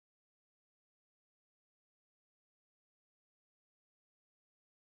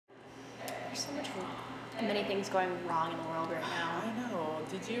so many things going wrong in the world right now. I know.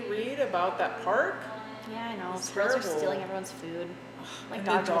 Did you read about that park? Yeah, I know. It's Squirrels are terrible. stealing everyone's food. Like And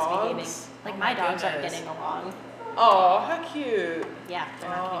dogs the are misbehaving. dogs? Like Oh my my dogs aren't goodness. getting along. Oh, how cute. Yeah, they're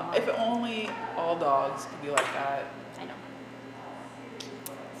not getting along. If only all dogs could be like that. I know.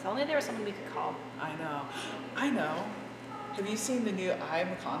 If only there was someone we could call. I know. I know. Have you seen the new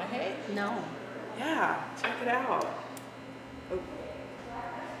iMcConaughey? No. Yeah, check it out. Oh.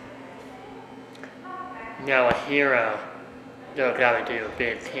 Now a hero don't gotta do a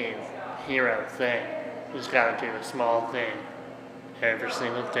big hero thing. Just gotta do a small thing every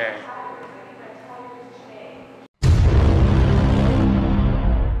single day.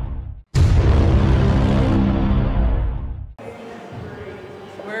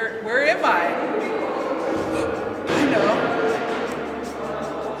 Where am I? I know.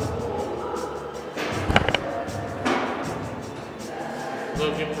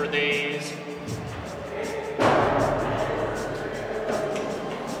 Looking for these.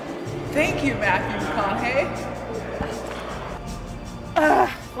 Thank you, Matthew McConaughey.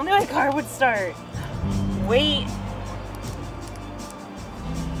 Only my car would start. Wait.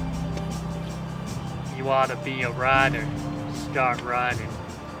 You wanna be a writer? Start writing.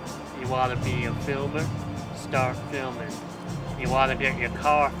 You wanna be a filmer? Start filming. You wanna get your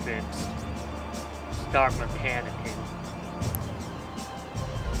car fixed? Start mechanicking.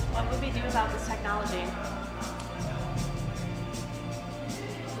 What would we do without this technology?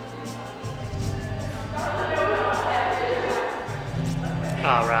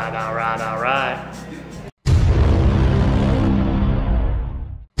 Alright.